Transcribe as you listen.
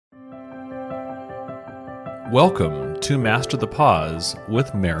Welcome to Master the Pause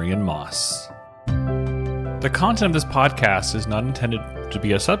with Marion Moss. The content of this podcast is not intended to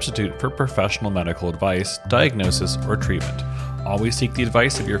be a substitute for professional medical advice, diagnosis, or treatment. Always seek the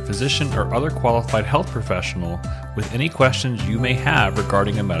advice of your physician or other qualified health professional with any questions you may have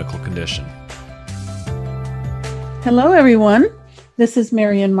regarding a medical condition. Hello, everyone. This is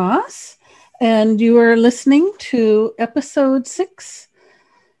Marion Moss, and you are listening to episode 6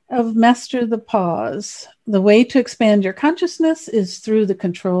 of Master the Pause. The way to expand your consciousness is through the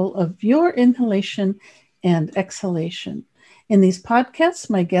control of your inhalation and exhalation. In these podcasts,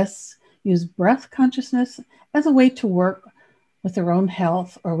 my guests use breath consciousness as a way to work with their own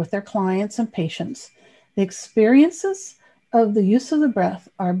health or with their clients and patients. The experiences of the use of the breath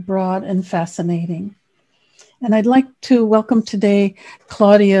are broad and fascinating. And I'd like to welcome today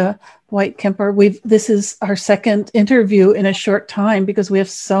Claudia White-Kemper. This is our second interview in a short time because we have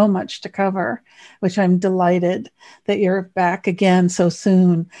so much to cover, which I'm delighted that you're back again so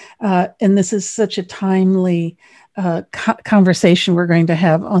soon. And this is such a timely conversation we're going to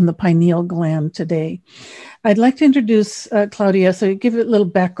have on the pineal gland today. I'd like to introduce Claudia, so give it a little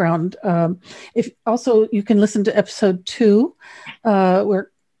background. If also you can listen to episode 2, where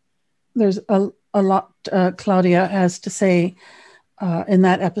there's a lot Claudia has to say in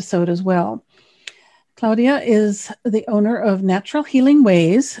that episode as well. Claudia is the owner of Natural Healing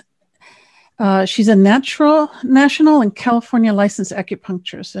Ways. She's a national and California licensed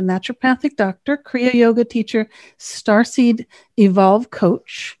acupuncturist, a naturopathic doctor, Kriya Yoga teacher, Starseed Evolve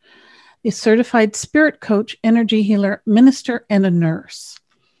coach, a certified spirit coach, energy healer, minister, and a nurse.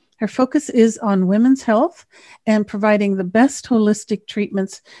 Her focus is on women's health and providing the best holistic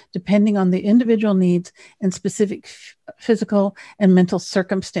treatments depending on the individual needs and specific physical and mental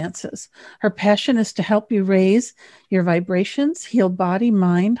circumstances. Her passion is to help you raise your vibrations, heal body,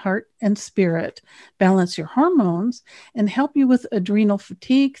 mind, heart, and spirit, balance your hormones, and help you with adrenal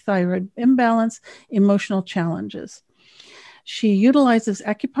fatigue, thyroid imbalance, emotional challenges. She utilizes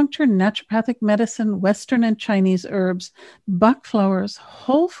acupuncture, naturopathic medicine, Western and Chinese herbs, Bach flowers,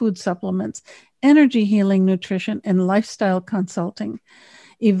 whole food supplements, energy healing, nutrition, and lifestyle consulting,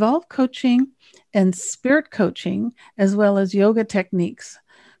 Evolve coaching, and spirit coaching, as well as yoga techniques,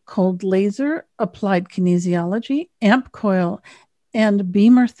 cold laser, applied kinesiology, amp coil, and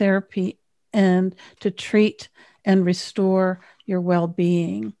beamer therapy, and to treat and restore your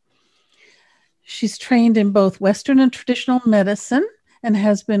well-being. She's trained in both Western and traditional medicine and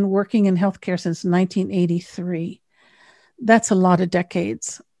has been working in healthcare since 1983. That's a lot of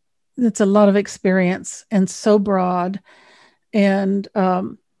decades. That's a lot of experience and so broad. And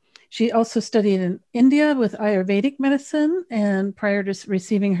she also studied in India with Ayurvedic medicine. And prior to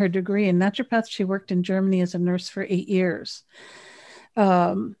receiving her degree in naturopath, she worked in Germany as a nurse for 8 years.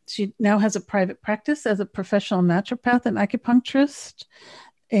 She now has a private practice as a professional naturopath and acupuncturist,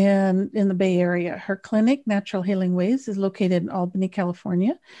 and in the Bay Area. Her clinic, Natural Healing Ways, is located in Albany,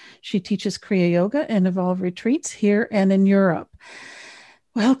 California. She teaches Kriya Yoga and Evolve retreats here and in Europe.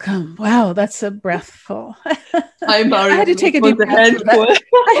 Welcome. Wow, that's a breathful. Hi, Marion. I had to take a deep breath.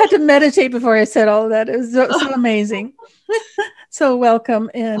 I had to meditate before I said all of that. It was so amazing. So welcome.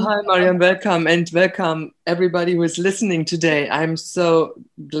 And hi, Marion. Welcome, and welcome everybody who is listening today. I'm so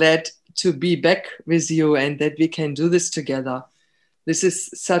glad to be back with you and that we can do this together. This is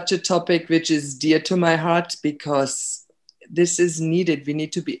such a topic which is dear to my heart because this is needed. We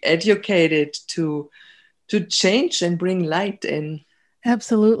need to be educated to change and bring light in.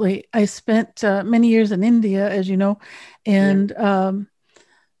 Absolutely. I spent many years in India, as you know, and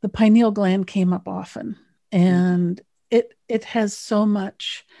the pineal gland came up often, and it has so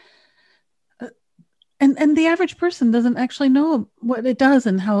much. And the average person doesn't actually know what it does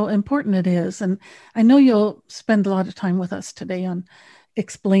and how important it is. And I know you'll spend a lot of time with us today on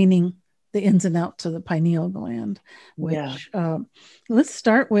explaining the ins and outs of the pineal gland, which let's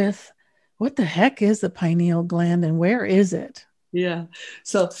start with, what the heck is the pineal gland and where is it? Yeah.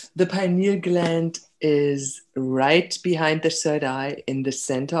 So the pineal gland is right behind the third eye in the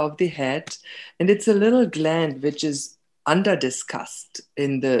center of the head. And it's a little gland which is under-discussed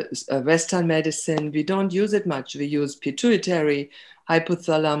in the Western medicine. We don't use it much. We use pituitary,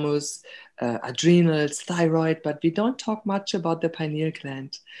 hypothalamus, adrenals, thyroid, but we don't talk much about the pineal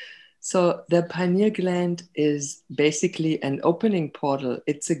gland. So the pineal gland is basically an opening portal.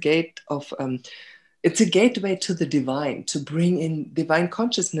 It's a gate of, it's a gateway to the divine, to bring in divine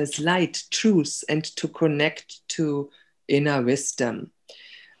consciousness, light, truth, and to connect to inner wisdom.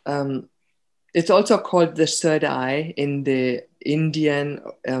 It's also called the third eye in the Indian,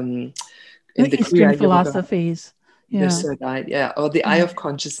 in the Eastern philosophies. The third eye, or the eye of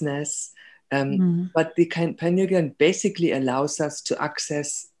consciousness. But the pineal gland basically allows us to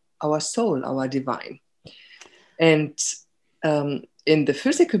access our soul, our divine. And in the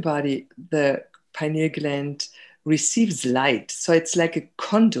physical body, the pineal gland receives light. So it's like a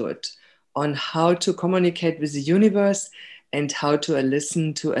conduit on how to communicate with the universe and how to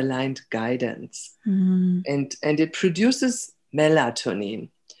listen to aligned guidance. And it produces melatonin.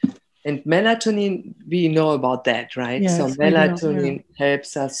 And melatonin, we know about that, right? Yes, so melatonin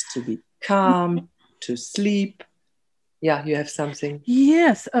helps us to be calm, to sleep. Yeah, you have something.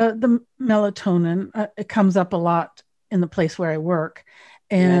 Yes, the melatonin, it comes up a lot in the place where I work.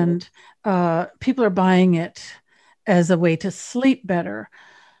 And people are buying it as a way to sleep better.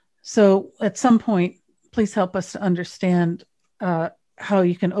 So at some point, please help us to understand how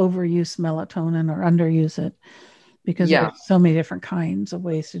you can overuse melatonin or underuse it, because there's so many different kinds of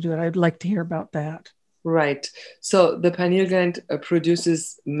ways to do it. I'd like to hear about that. Right. So the pineal gland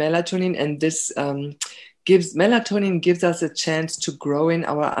produces melatonin, and this melatonin gives us a chance to grow in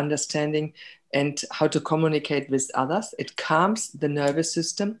our understanding and how to communicate with others. It calms the nervous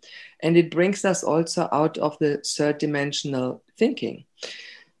system, and it brings us also out of the third dimensional thinking.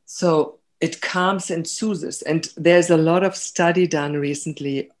 So it calms and soothes. And there's a lot of study done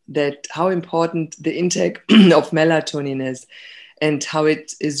recently that how important the intake of melatonin is, and how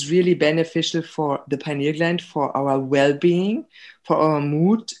it is really beneficial for the pineal gland, for our well-being, for our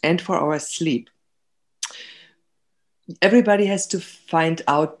mood, and for our sleep. Everybody has to find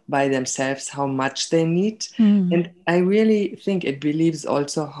out by themselves how much they need. And I really think it believes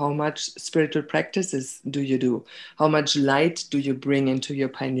also how much spiritual practices do you do? How much light do you bring into your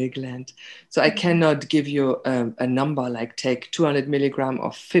pineal gland? So I cannot give you a number like take 200 milligram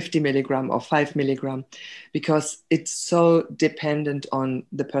or 50 milligram or 5 milligram, because it's so dependent on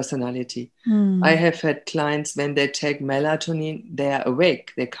the personality. I have had clients, when they take melatonin, they are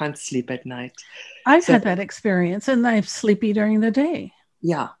awake. They can't sleep at night. I've had that experience, and I'm sleepy during the day.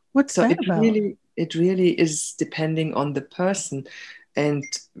 Yeah. What's that about? It really is depending on the person. And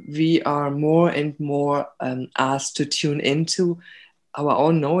we are more and more asked to tune into our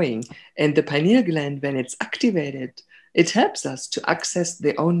own knowing. And the pineal gland, when it's activated, it helps us to access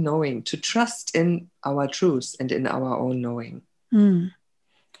the own knowing, to trust in our truth and in our own knowing.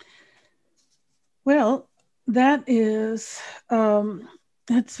 Well, that is...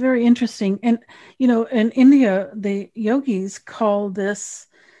 that's very interesting. And, you know, in India, the yogis call this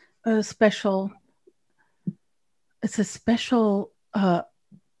a special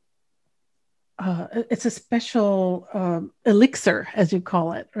elixir, as you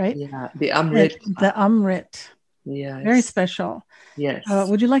call it, right? Yeah, the Amrit. The Amrit. Yes. Very special. Yes.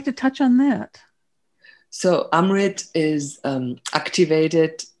 Would you like to touch on that? So Amrit is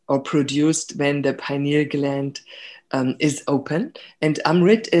activated or produced when the pineal gland is open. And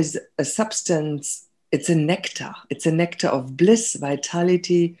Amrit is a substance, it's a nectar. It's a nectar of bliss,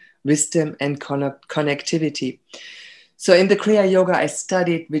 vitality, wisdom, and connectivity. So in the Kriya Yoga I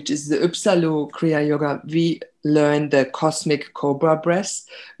studied, which is the Upsalu Kriya Yoga, we learn the cosmic cobra breath,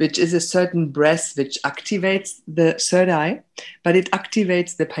 which is a certain breath which activates the third eye, but it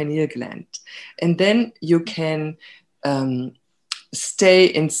activates the pineal gland. And then you can stay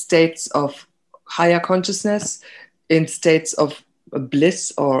in states of higher consciousness, in states of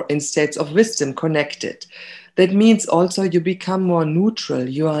bliss, or in states of wisdom, connected. That means also you become more neutral.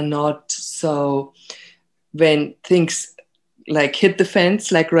 You are not so, when things like hit the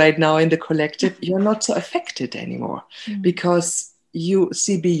fence, like right now in the collective, you're not so affected anymore, because you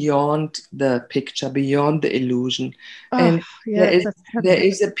see beyond the picture, beyond the illusion. And there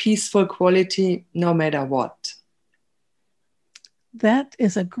is a peaceful quality no matter what. That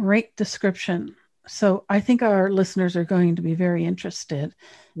is a great description. So I think our listeners are going to be very interested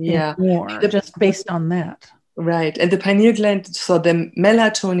in more, just based on that. Right. And the pineal gland, so the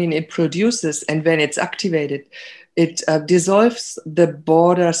melatonin it produces, and when it's activated, it dissolves the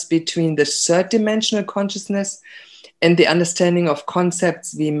borders between the third dimensional consciousness and the understanding of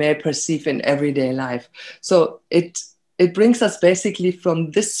concepts we may perceive in everyday life. So it brings us basically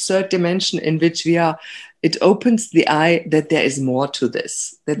from this third dimension in which we are. It opens the eye that there is more to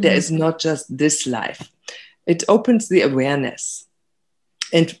this, that there is not just this life. It opens the awareness.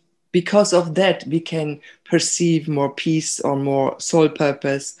 And because of that, we can perceive more peace or more soul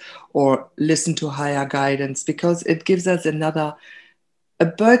purpose, or listen to higher guidance, because it gives us a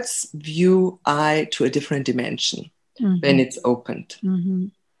bird's view eye to a different dimension when it's opened.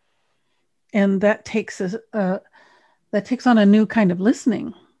 And that takes on a new kind of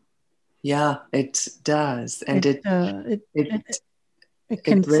listening. Yeah, it does. And it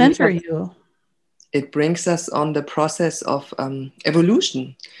can center you. It brings us on the process of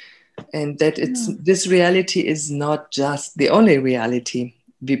evolution. and that this reality is not just the only reality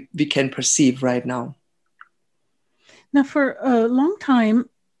we can perceive right now. Now, for a long time,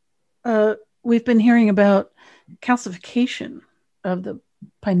 we've been hearing about calcification of the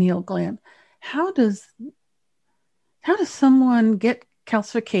pineal gland. How does someone get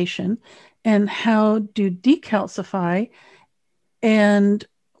calcification, and how do decalcify, and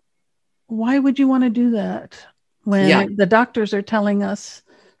why would you want to do that when the doctors are telling us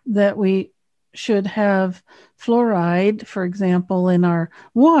that we should have fluoride, for example, in our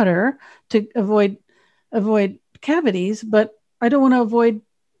water to avoid cavities, but I don't want to avoid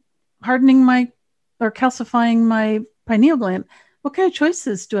hardening or calcifying my pineal gland? What kind of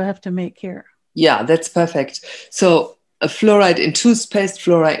choices do I have to make here? Yeah, that's perfect. So fluoride in toothpaste,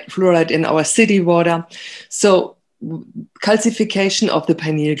 fluoride in our city water. So calcification of the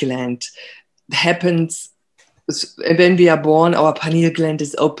pineal gland happens when we are born. Our pineal gland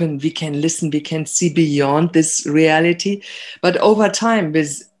is open. We can listen. We can see beyond this reality. But over time,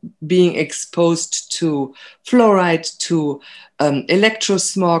 with being exposed to fluoride, to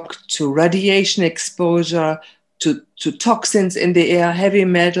electrosmog, to radiation exposure, to toxins in the air, heavy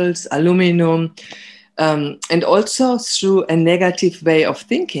metals, aluminum, and also through a negative way of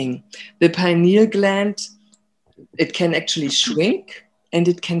thinking, the pineal gland, it can actually shrink and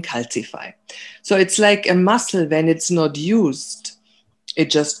it can calcify. So it's like a muscle. When it's not used,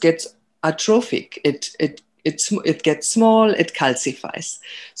 it just gets atrophic. It gets small, it calcifies.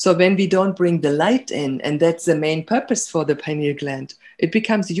 So when we don't bring the light in, and that's the main purpose for the pineal gland, it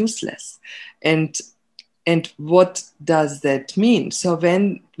becomes useless. And what does that mean? So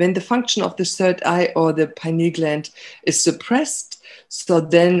when the function of the third eye or the pineal gland is suppressed, so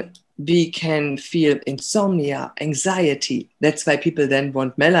then we can feel insomnia, anxiety. That's why people then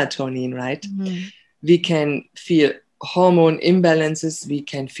want melatonin, right? Mm-hmm. We can feel hormone imbalances. We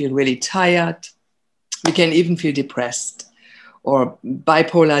can feel really tired. We can even feel depressed, or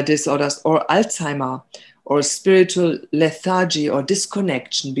bipolar disorders, or Alzheimer, or spiritual lethargy or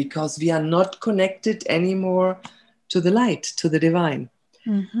disconnection, because we are not connected anymore to the light, to the divine.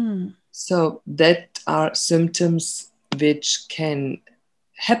 Mm-hmm. So that are symptoms which can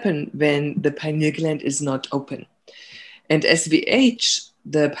happen when the pineal gland is not open. And as we age,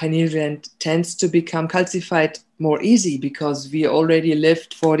 the pineal gland tends to become calcified more easy, because we already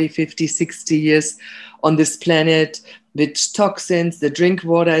lived 40, 50, 60 years on this planet with toxins. The drink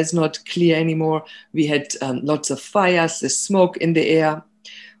water is not clear anymore. We had lots of fires, the smoke in the air.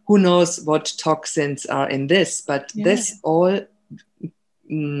 Who knows what toxins are in this? But this all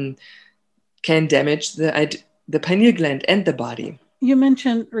can damage the pineal gland and the body. You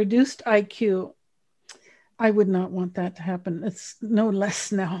mentioned reduced IQ. I would not want that to happen. It's no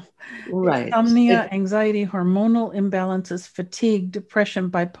less now. Right. Insomnia, anxiety, hormonal imbalances, fatigue,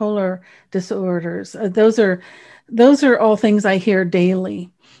 depression, bipolar disorders. Those are all things I hear daily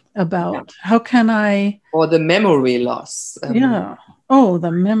about. Yeah. How can I? Or the memory loss. Yeah. Oh,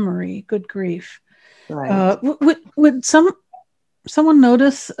 the memory. Good grief. Right. Would someone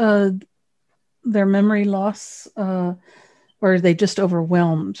notice their memory loss? Or are they just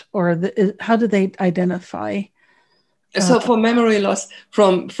overwhelmed? Or how do they identify? So for memory loss,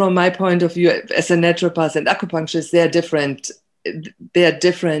 from my point of view as a naturopath and acupuncturist, there are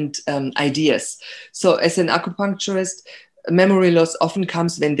different ideas. So as an acupuncturist, memory loss often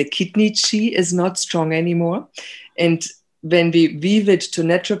comes when the kidney chi is not strong anymore. And when we weave it to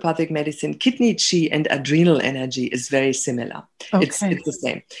naturopathic medicine, kidney chi and adrenal energy is very similar. Okay. It's the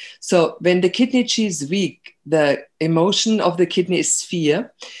same. So when the kidney chi is weak, the emotion of the kidney is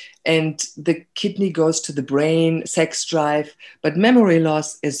fear, and the kidney goes to the brain, sex drive. But memory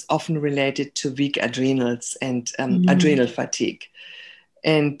loss is often related to weak adrenals and adrenal fatigue.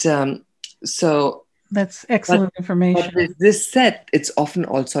 And so that's excellent information. But this said, it's often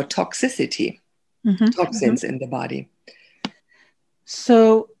also toxicity, toxins in the body.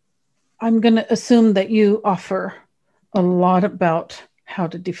 So I'm going to assume that you offer a lot about how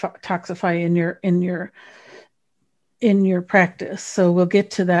to detoxify in your practice. So we'll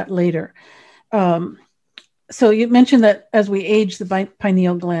get to that later. So you mentioned that as we age, the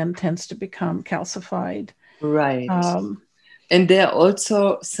pineal gland tends to become calcified. Right. And there are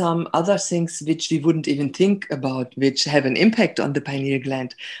also some other things which we wouldn't even think about, which have an impact on the pineal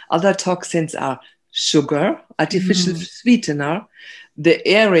gland. Other toxins are sugar, artificial sweetener, the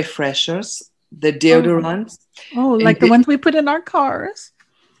air refreshers, the deodorants. Oh, like the ones we put in our cars.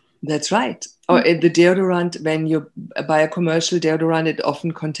 That's right. Or the deodorant, when you buy a commercial deodorant, it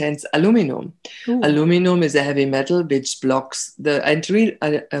often contains aluminum. Ooh. Aluminum is a heavy metal which blocks the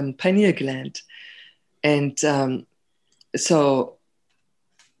pineal gland. And so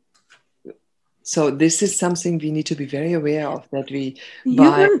So this is something we need to be very aware of, that we You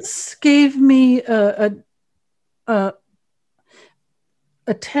once gave me a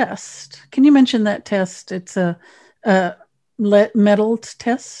test. Can you mention that test? It's a metalled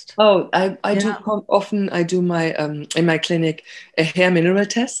test. Oh, I do often. I do my in my clinic a hair mineral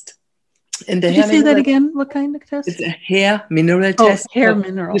test. And Did you say that again? What kind of test? It's a hair mineral test. Hair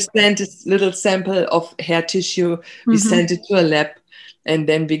mineral. You send a little sample of hair tissue. We send it to a lab, and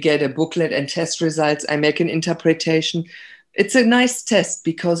then we get a booklet and test results. I make an interpretation. It's a nice test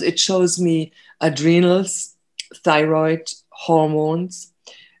because it shows me adrenals, thyroid, hormones,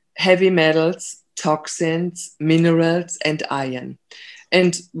 heavy metals, toxins, minerals, and iron.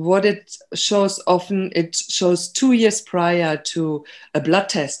 And what it shows often, it shows 2 years prior to a blood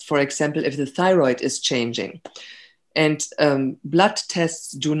test, for example, if the thyroid is changing. And blood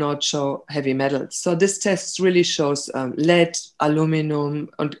tests do not show heavy metals. So this test really shows lead, aluminum,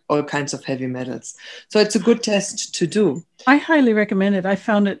 and all kinds of heavy metals. So it's a good test to do. I highly recommend it. I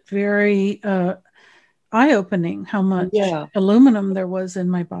found it very eye-opening how much aluminum there was in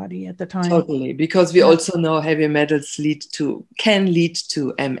my body at the time. Totally, because we also know heavy metals can lead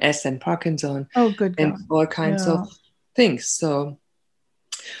to MS and Parkinson. Oh, good God. And all kinds of things. So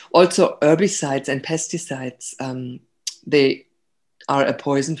also herbicides and pesticides, they are a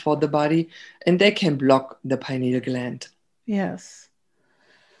poison for the body, and they can block the pineal gland. Yes.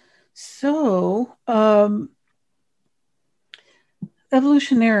 So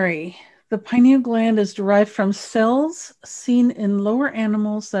evolutionary. The pineal gland is derived from cells seen in lower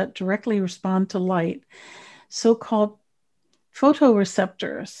animals that directly respond to light, so-called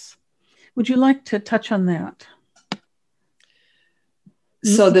photoreceptors. Would you like to touch on that?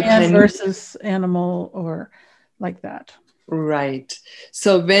 So the man versus animal, or like that. Right.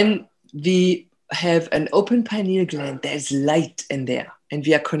 So when we have an open pineal gland, there's light in there and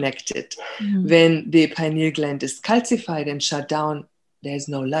we are connected. When the pineal gland is calcified and shut down, there's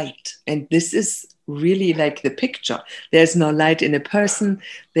no light. And this is really like the picture. There's no light in a person.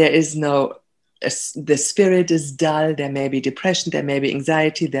 There is no, the spirit is dull. There may be depression. There may be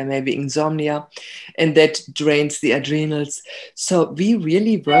anxiety. There may be insomnia. And that drains the adrenals. So we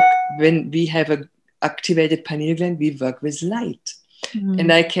really work, when we have an activated pineal gland, we work with light.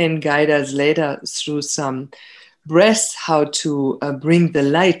 And I can guide us later through some breaths, how to bring the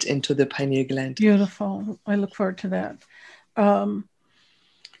light into the pineal gland. Beautiful. I look forward to that.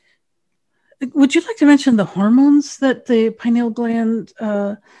 Would you like to mention the hormones that the pineal gland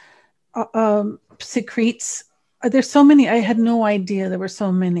secretes? There's so many. I had no idea there were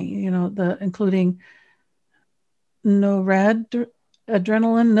so many, including noradrenaline,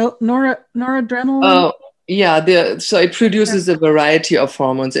 noradrenaline. Oh, yeah. So it produces a variety of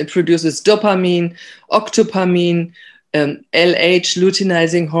hormones. It produces dopamine, octopamine, LH,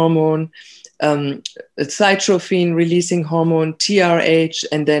 luteinizing hormone, cytrophin releasing hormone, TRH,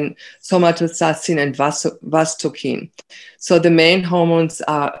 and then somatostatin and vastokin. So the main hormones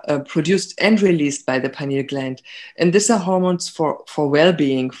are produced and released by the pineal gland. And these are hormones for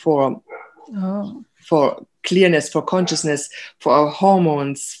well-being, for clearness, for consciousness, for our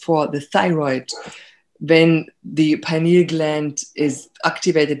hormones, for the thyroid. When the pineal gland is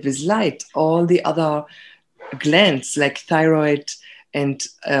activated with light, all the other glands like thyroid and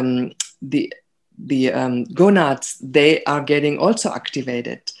the gonads, they are getting also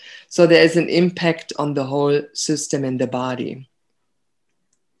activated. So there is an impact on the whole system in the body.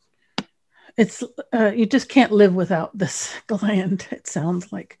 It's you just can't live without this gland, it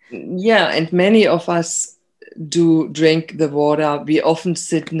sounds like. Yeah, and many of us do drink the water. We often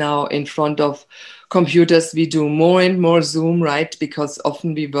sit now in front of computers. We do more and more Zoom, right? Because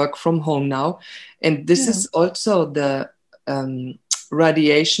often we work from home now. And this is also the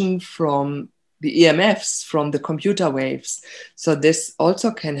radiation from the EMFs, from the computer waves. So this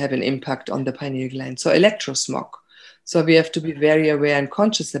also can have an impact on the pineal gland. So electrosmog. So we have to be very aware and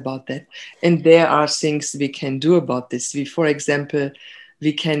conscious about that. And there are things we can do about this. For example,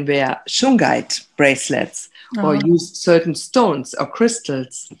 we can wear shungite bracelets or use certain stones or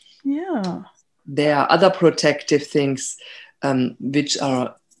crystals. Yeah. There are other protective things which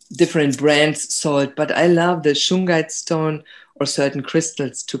are different brands sold, but I love the shungite stone or certain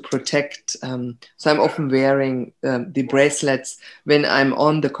crystals to protect. So I'm often wearing the bracelets when I'm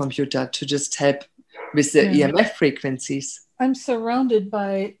on the computer to just help with the EMF frequencies. I'm surrounded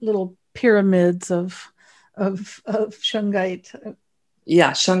by little pyramids of shungite.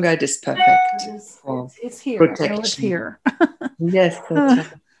 Yeah, shungite is perfect. It's here. Protection. No, it's here. Yes, that's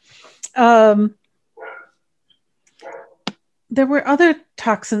right. there were other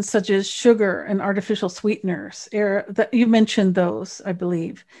toxins such as sugar and artificial sweeteners. That you mentioned those, I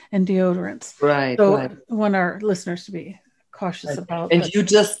believe, and deodorants. Right, So right. I want our listeners to be cautious about And that.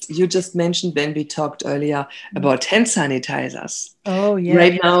 you just mentioned when we talked earlier about hand sanitizers. Oh, yeah.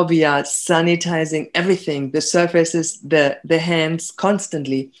 Right now we are sanitizing everything, the surfaces, the hands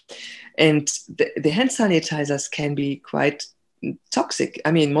constantly. And the hand sanitizers can be quite toxic.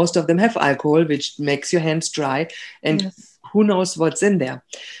 I mean, most of them have alcohol, which makes your hands dry, and Yes. who knows what's in there.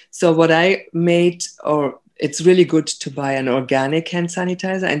 So what I made, or it's really good to buy an organic hand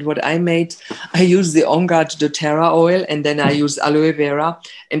sanitizer. And what I made, I use the On Guard doTERRA oil, and then I use aloe vera,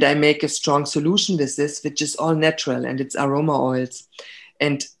 and I make a strong solution with this, which is all natural, and it's aroma oils.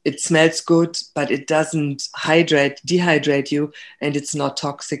 And it smells good, but it doesn't dehydrate you, and it's not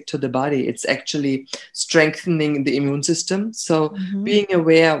toxic to the body. It's actually strengthening the immune system. So being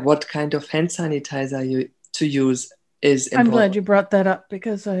aware what kind of hand sanitizer to use is important. I'm glad you brought that up,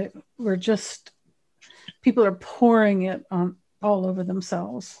 because people are pouring it on all over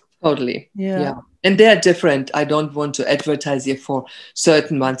themselves. Totally. Yeah. And they are different. I don't want to advertise here for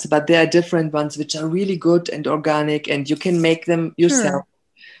certain ones, but there are different ones which are really good and organic, and you can make them yourself.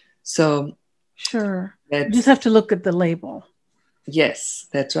 So sure. You just have to look at the label. Yes,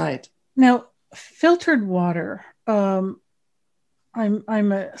 that's right. Now, filtered water. I'm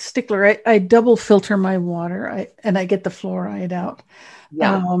a stickler. I double filter my water, and I get the fluoride out.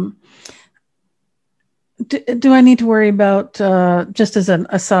 Yeah. Do I need to worry about, just as an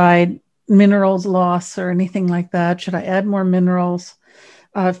aside, minerals loss or anything like that? Should I add more minerals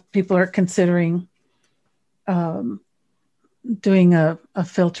if people are considering doing a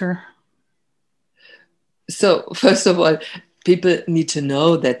filter? So first of all, people need to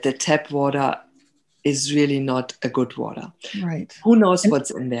know that the tap water is really not a good water. Right. Who knows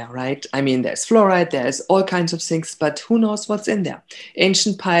what's in there, right? I mean, there's fluoride, there's all kinds of things, but who knows what's in there?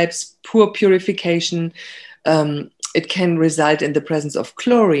 Ancient pipes, poor purification. It can result in the presence of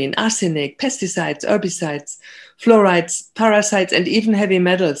chlorine, arsenic, pesticides, herbicides, fluorides, parasites, and even heavy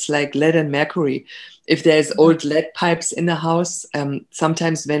metals like lead and mercury. If there's old lead pipes in the house,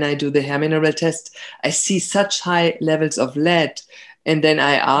 sometimes when I do the hair mineral test, I see such high levels of lead. And then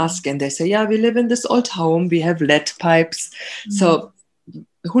I ask, and they say, yeah, we live in this old home. We have lead pipes. So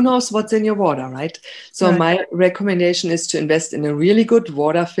who knows what's in your water, right? So my recommendation is to invest in a really good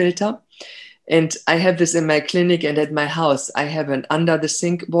water filter. And I have this in my clinic and at my house. I have an under the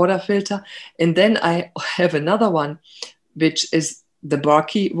sink water filter. And then I have another one, which is the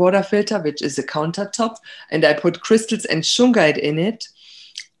Barkey water filter, which is a countertop. And I put crystals and shungite in it.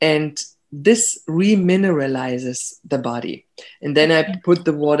 And this remineralizes the body. And then I put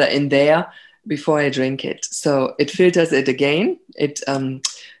the water in there before I drink it. So it filters it again. It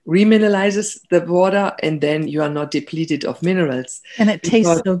remineralizes the water, and then you are not depleted of minerals. And it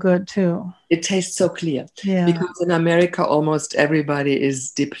tastes so good too. It tastes so clear. Yeah. Because in America, almost everybody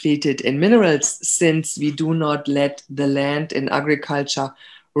is depleted in minerals, since we do not let the land in agriculture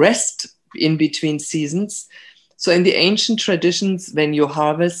rest in between seasons. So in the ancient traditions, when you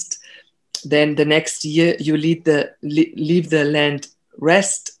harvest, then the next year you leave the land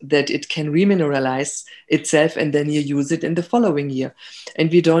rest, that it can remineralize itself, and then you use it in the following year. And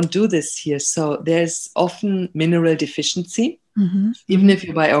we don't do this here. So there's often mineral deficiency, even if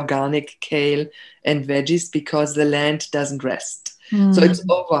you buy organic kale and veggies, because the land doesn't rest. So it's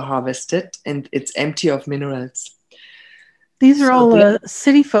over-harvested and it's empty of minerals. These are all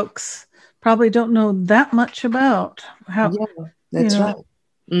city folks probably don't know that much about how. Yeah, that's right.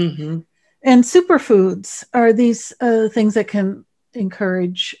 Mm-hmm. And superfoods are these things that can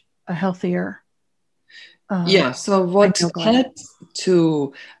encourage a healthier. So what helps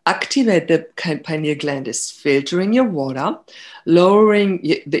to activate the pineal gland is filtering your water, lowering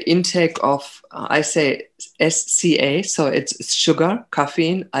the intake of, I say, SCA, so it's sugar,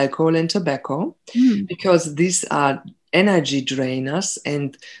 caffeine, alcohol, and tobacco, because these are energy drainers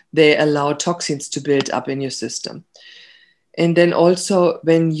and they allow toxins to build up in your system. And then also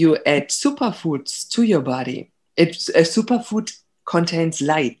when you add superfoods to your body, a superfood contains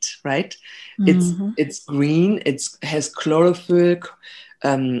light, right? It's green, it has chlorophyll.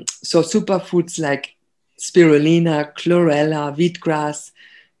 So superfoods like spirulina, chlorella, wheatgrass,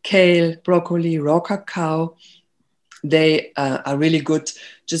 kale, broccoli, raw cacao, they are really good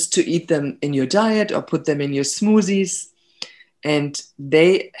just to eat them in your diet or put them in your smoothies. And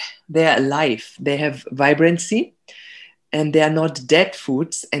they are alive. They have vibrancy. And they are not dead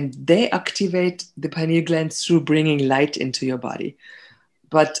foods, and they activate the pineal gland through bringing light into your body.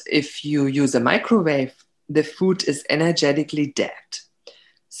 But if you use a microwave, the food is energetically dead.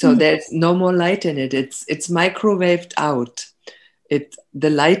 So there's no more light in it. It's microwaved out. the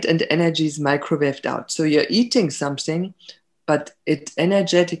light and energy is microwaved out. So you're eating something, but it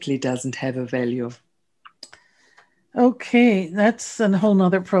energetically doesn't have a value. Okay, that's a whole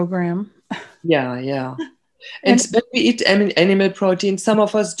nother program. Yeah. And when we eat animal protein, some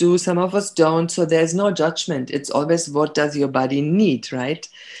of us do, some of us don't. So there's no judgment. It's always what does your body need, right?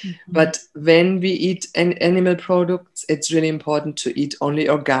 Mm-hmm. But when we eat animal products, it's really important to eat only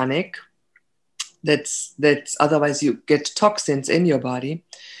organic. That's otherwise you get toxins in your body.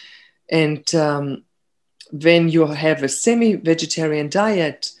 And when you have a semi-vegetarian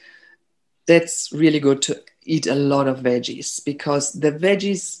diet, that's really good to eat a lot of veggies, because the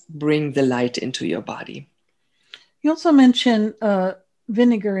veggies bring the light into your body. You also mentioned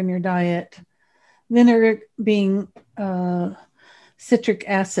vinegar in your diet, vinegar being citric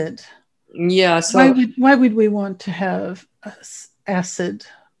acid. Yeah. So why would we want to have acid?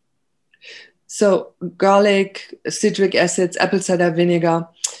 So garlic, citric acids, apple cider vinegar,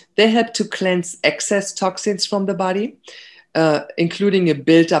 they help to cleanse excess toxins from the body, including a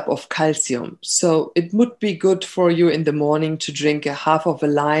buildup of calcium. So it would be good for you in the morning to drink a half of a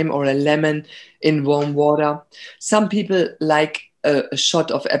lime or a lemon in warm water. Some people like a shot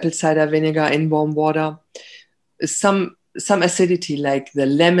of apple cider vinegar in warm water. Some acidity like the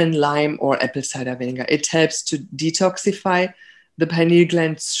lemon, lime, or apple cider vinegar. It helps to detoxify the pineal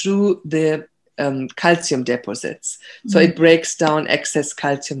gland through the calcium deposits. So it breaks down excess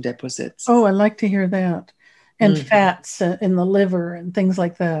calcium deposits. Oh, I like to hear that. And fats in the liver and things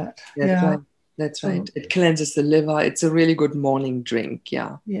like that. That's right. It cleanses the liver. It's a really good morning drink.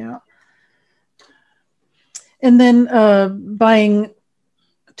 Yeah. And then buying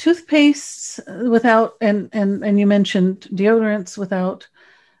toothpastes without, and you mentioned deodorants without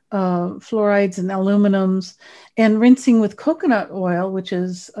fluorides and aluminums, and rinsing with coconut oil, which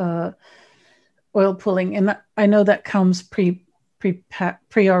is oil pulling. And I know that comes pre-already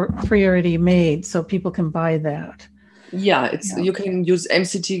made, so people can buy that. You can use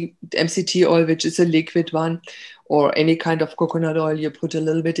MCT oil, which is a liquid one, or any kind of coconut oil. You put a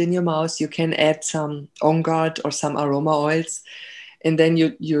little bit in your mouth. You can add some On Guard or some aroma oils, and then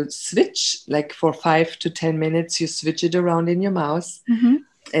you switch, like for 5 to 10 minutes, you switch it around in your mouth,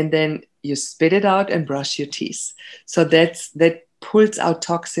 and then you spit it out and brush your teeth. So that pulls out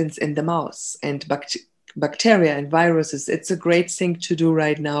toxins in the mouth and bacteria and viruses. It's a great thing to do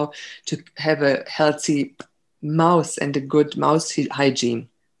right now to have a healthy mouth and a good mouth hygiene.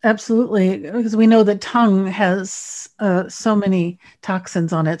 Absolutely, because we know the tongue has so many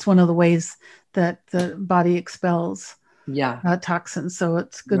toxins on it. It's one of the ways that the body expels toxins. So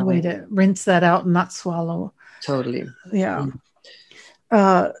it's a good way to rinse that out and not swallow. Totally. Yeah.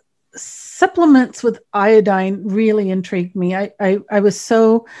 Supplements with iodine really intrigued me. I was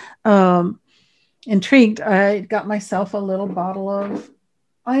so intrigued. I got myself a little bottle of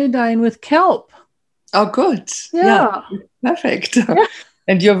iodine with kelp. Oh, good. Yeah. Perfect. Yeah.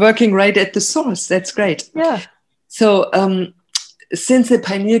 And you're working right at the source. That's great. Yeah. So since the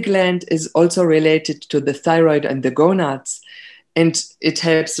pineal gland is also related to the thyroid and the gonads, and it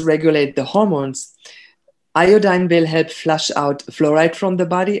helps regulate the hormones, iodine will help flush out fluoride from the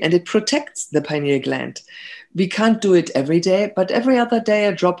body, and it protects the pineal gland. We can't do it every day, but every other day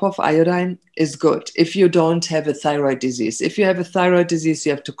a drop of iodine is good if you don't have a thyroid disease. If you have a thyroid disease,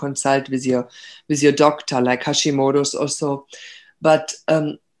 you have to consult with your doctor, like Hashimoto's or so. But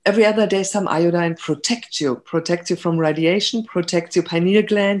every other day, some iodine protects you from radiation, protects your pineal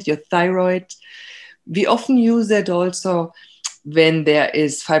gland, your thyroid. We often use it also when there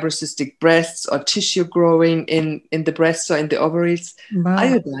is fibrocystic breasts or tissue growing in the breasts or in the ovaries. Wow.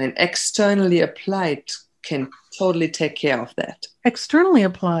 Iodine externally applied can totally take care of that. Externally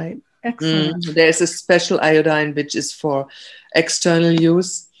applied. Excellent. There's a special iodine which is for external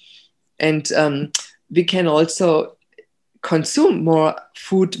use. And we can also consume more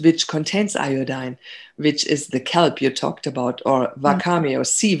food which contains iodine, which is the kelp you talked about, or wakame or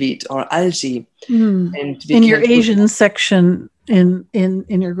seaweed or algae. And in your Asian section in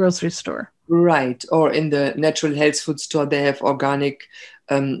your grocery store. Right. Or in the natural health food store, they have organic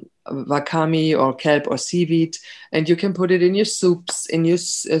wakame or kelp or seaweed, and you can put it in your soups, in your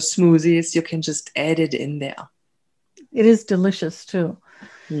smoothies. You can just add it in there. It is delicious too.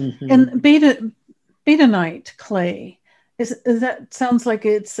 And betonite clay, is that sounds like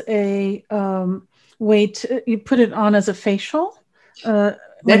it's a way to, you put it on as a facial.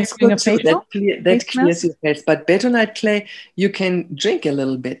 That's good too. That clears your face. But betonite clay, you can drink a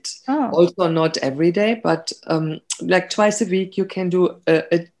little bit. Also not every day, but like twice a week, you can do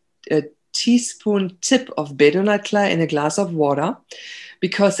a teaspoon tip of betonite clay in a glass of water,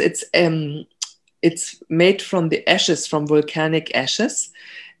 because it's it's made from the ashes, from volcanic ashes,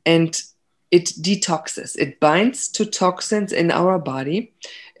 and it detoxes. It binds to toxins in our body,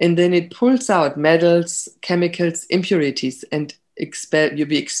 and then it pulls out metals, chemicals, impurities, and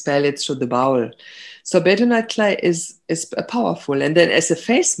we expel it through the bowel. So bentonite clay is powerful. And then as a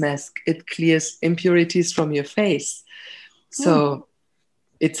face mask, it clears impurities from your face. So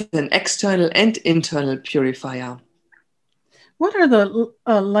it's an external and internal purifier. What are the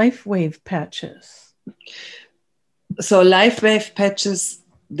life wave patches? So life wave patches,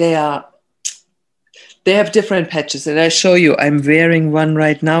 they have different patches, and I show you. I'm wearing one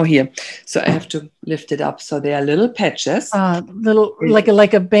right now here, so I have to lift it up. So they are little patches,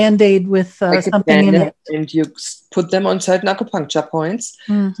 like a Band-Aid with like something in it, and you put them on certain acupuncture points.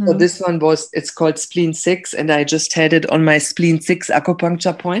 Mm-hmm. So this one it's called spleen 6, and I just had it on my spleen 6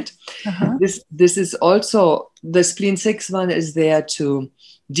 acupuncture point. Uh-huh. This is also the spleen 6 one is there to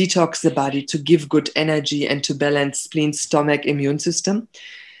detox the body, to give good energy, and to balance spleen, stomach, immune system.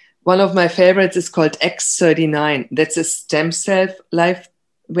 One of my favorites is called X39. That's a stem cell life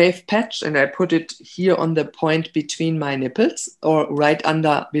wave patch, and I put it here on the point between my nipples, or right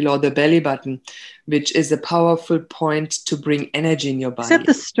below the belly button, which is a powerful point to bring energy in your body. Is that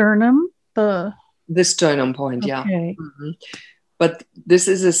the sternum? The sternum point, yeah. Okay. Mm-hmm. But this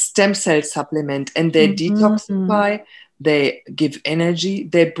is a stem cell supplement, and they detoxify, they give energy,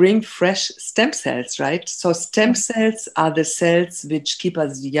 they bring fresh stem cells, right? So stem cells are the cells which keep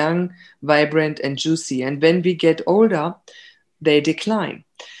us young, vibrant, and juicy. And when we get older, they decline.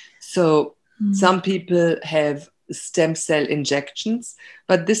 So some people have stem cell injections,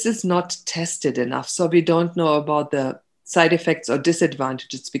 but this is not tested enough. So we don't know about the side effects or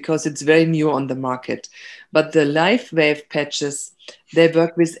disadvantages because it's very new on the market. But the life wave patches, they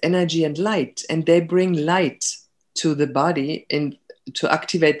work with energy and light, and they bring light to the body to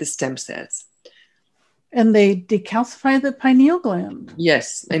activate the stem cells. And they decalcify the pineal gland.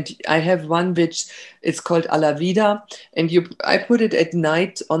 Yes, and I have one which is called Alavida, and I put it at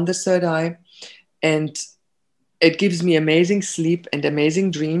night on the third eye, and it gives me amazing sleep and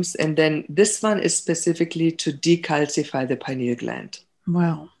amazing dreams. And then this one is specifically to decalcify the pineal gland.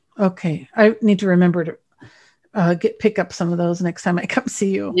 Wow. Okay. I need to remember to pick up some of those next time I come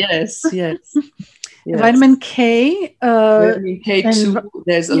see you. Yes. Yes. Vitamin K. Vitamin K2.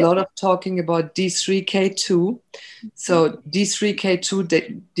 There's a lot of talking about D3K2. So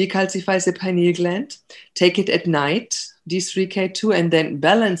D3K2 decalcifies the pineal gland. Take it at night, D3K2, and then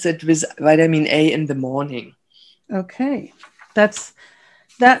balance it with vitamin A in the morning. Okay, that's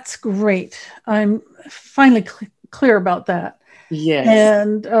great. I'm finally clear about that. Yes.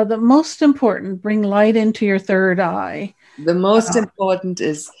 And the most important, bring light into your third eye. The most important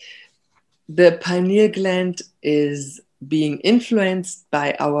is the pineal gland is being influenced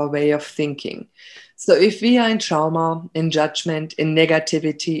by our way of thinking. So if we are in trauma, in judgment, in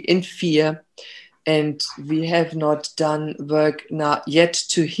negativity, in fear, and we have not done work yet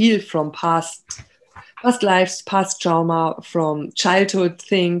to heal from past lives, past trauma, from childhood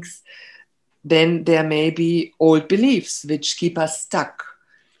things, then there may be old beliefs which keep us stuck.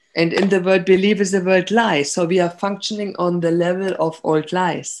 And in the word belief is the word lie. So we are functioning on the level of old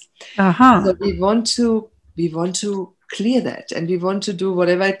lies. So we want to clear that, and we want to do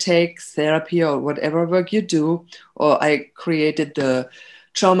whatever it takes, therapy or whatever work you do. Or I created the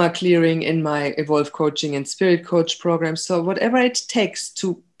trauma clearing in my Evolve Coaching and Spirit Coach program. So whatever it takes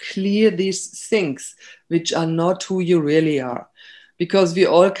to clear these things which are not who you really are. Because we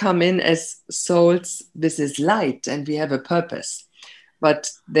all come in as souls, this is light, and we have a purpose.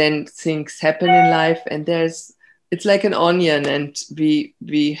 But then things happen in life, and it's like an onion, and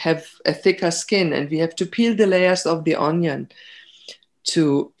we have a thicker skin, and we have to peel the layers of the onion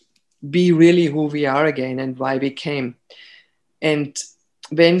to be really who we are again and why we came. And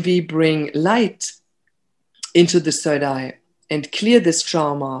when we bring light into the third eye and clear this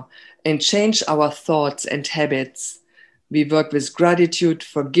trauma and change our thoughts and habits, we work with gratitude,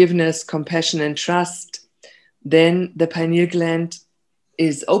 forgiveness, compassion, and trust, then the pineal gland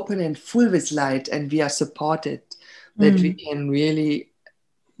is open and full with light, and we are supported that we can really,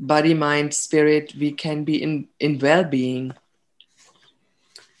 body, mind, spirit, we can be in well-being.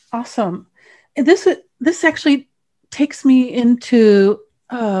 Awesome. And this actually takes me into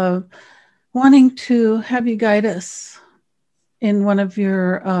wanting to have you guide us in one of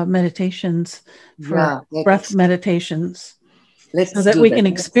your meditations for breath meditations, so that we can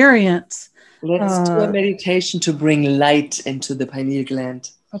experience. Let's do a meditation to bring light into the pineal gland.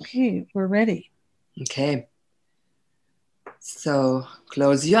 Okay, we're ready. Okay. So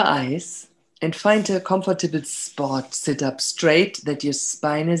close your eyes and find a comfortable spot. Sit up straight, that your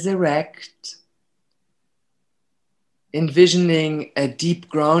spine is erect. envisioning a deep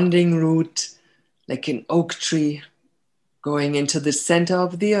grounding root like an oak tree going into the center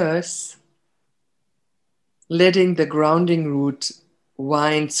of the earth, letting the grounding root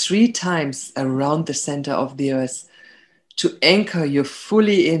wind 3 times around the center of the earth to anchor you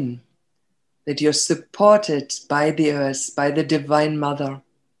fully in, that you're supported by the earth, by the Divine Mother.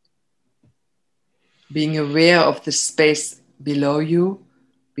 Being aware of the space below you,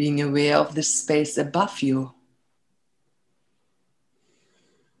 being aware of the space above you,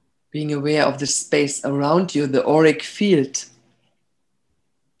 being aware of the space around you, the auric field.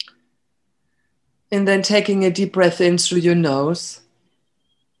 And then taking a deep breath in through your nose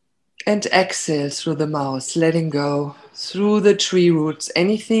and exhale through the mouth, letting go through the tree roots,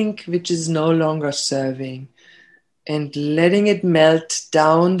 anything which is no longer serving, and letting it melt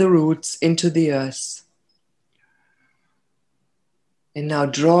down the roots into the earth. And now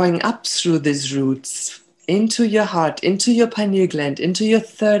drawing up through these roots into your heart, into your pineal gland, into your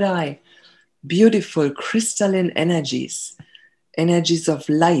third eye, beautiful crystalline energies, energies of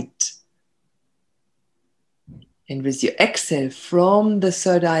light. And with your exhale from the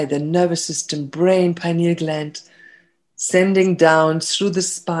third eye, the nervous system, brain, pineal gland, sending down through the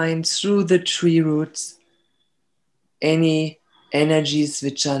spine, through the tree roots, any energies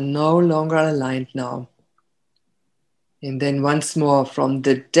which are no longer aligned now. And then once more from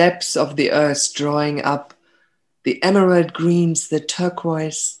the depths of the earth, drawing up the emerald greens, the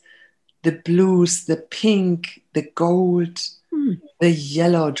turquoise, the blues, the pink, the gold, the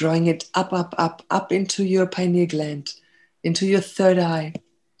yellow, drawing it up into your pineal gland, into your third eye.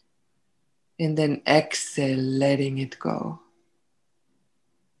 And then exhale, letting it go.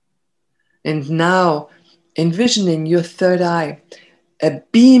 And now, envisioning your third eye, a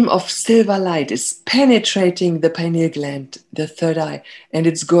beam of silver light is penetrating the pineal gland, the third eye, and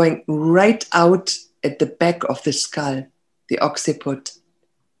it's going right out at the back of the skull, the occiput.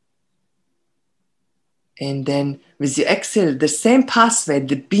 And then with your exhale, the same pathway,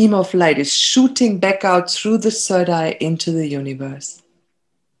 the beam of light is shooting back out through the third eye into the universe.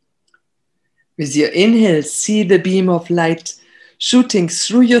 With your inhale, see the beam of light shooting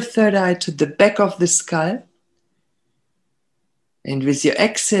through your third eye to the back of the skull. And with your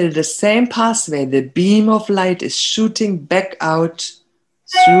exhale, the same pathway, the beam of light is shooting back out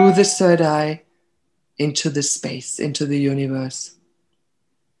through the third eye into the space, into the universe.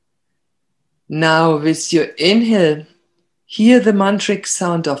 Now with your inhale, hear the mantric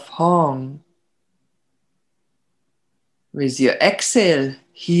sound of Hong. With your exhale,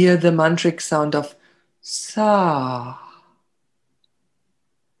 hear the mantric sound of Sa.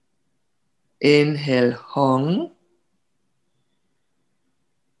 Inhale Hong.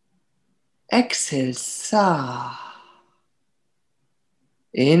 Exhale Sa.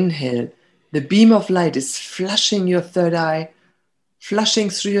 Inhale. The beam of light is flushing your third eye, flushing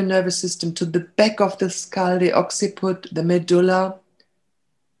through your nervous system to the back of the skull, the occiput, the medulla.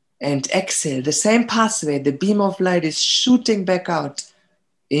 And exhale, the same pathway, the beam of light is shooting back out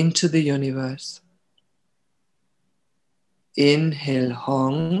into the universe. Inhale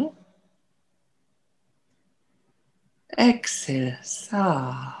Hong. Exhale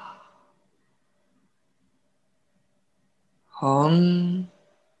Sa. Hong.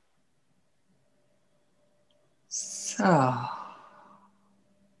 Sa.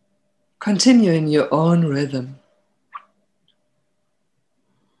 Continue in your own rhythm.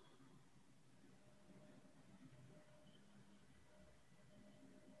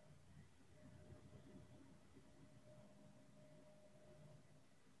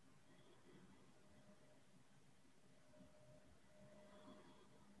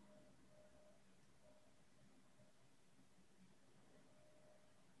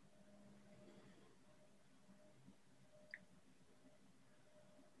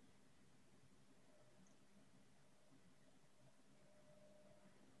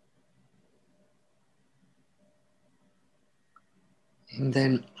 And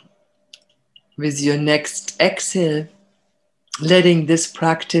then with your next exhale, letting this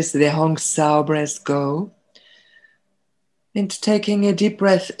practice, the Hong Sao breath, go. And taking a deep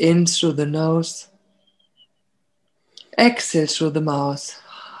breath in through the nose. Exhale through the mouth.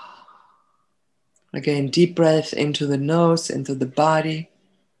 Again, deep breath into the nose, into the body.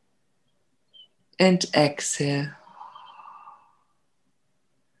 And exhale.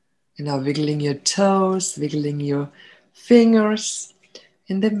 And now wiggling your toes, wiggling your fingers.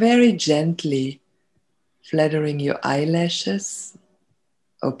 And then very gently fluttering your eyelashes,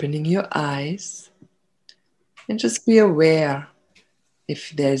 opening your eyes, and just be aware if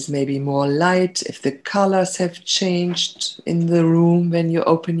there's maybe more light, if the colors have changed in the room when you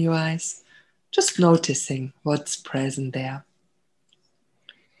open your eyes. just noticing what's present there.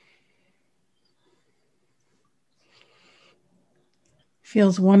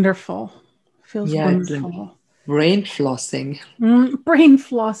 Feels wonderful. Feels Yeah, it's like wonderful. brain flossing. Brain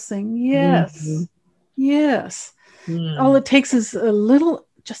flossing. Yes. Mhm. Yes. Mm. All it takes is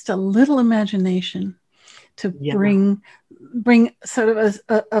just a little imagination to Yeah. bring sort of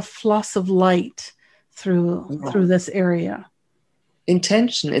a floss of light through this area.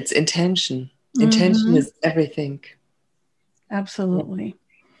 Intention. It's intention. Intention is everything. Absolutely.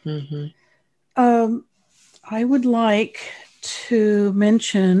 Mm-hmm. I would like to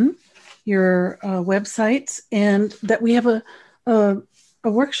mention your websites and that we have a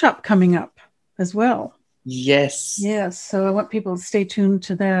workshop coming up as well. Yes. Yes. So I want people to stay tuned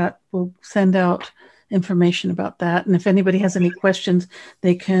to that. We'll send out information about that. And if anybody has any questions,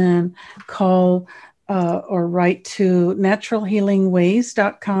 they can call or write to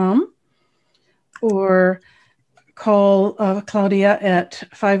naturalhealingways.com or call Claudia at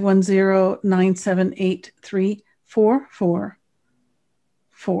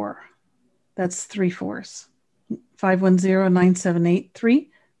 510-978-3444. That's 3 4s.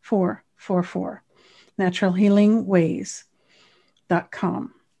 510-978-3444.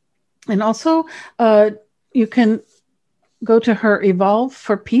 naturalhealingways.com. And also, you can go to her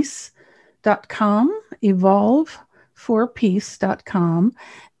evolveforpeace.com, evolveforpeace.com,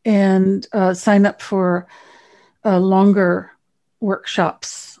 and sign up for longer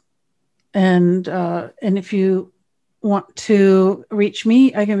workshops. And if you want to reach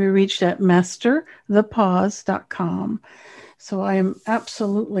me, I can be reached at masterthepause.com. So I am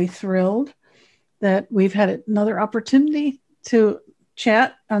absolutely thrilled that we've had another opportunity to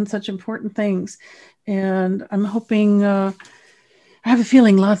chat on such important things. And I'm hoping, I have a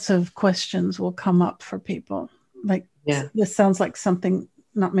feeling lots of questions will come up for people. Like, this sounds like something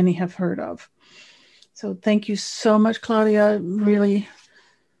not many have heard of. So thank you so much, Claudia. I really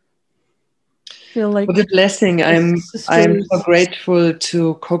feel like what a blessing. I'm so grateful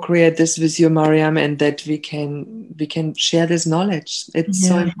to co-create this with you, Mariam, and that we can share this knowledge. It's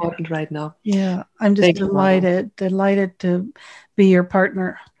so important right now. Yeah, I'm just delighted to be your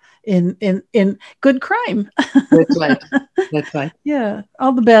partner in good crime. That's right. That's right. Yeah,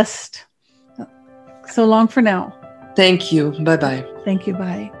 all the best. So long for now. Thank you. Bye-bye. Thank you.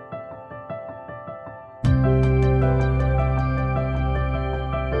 Bye.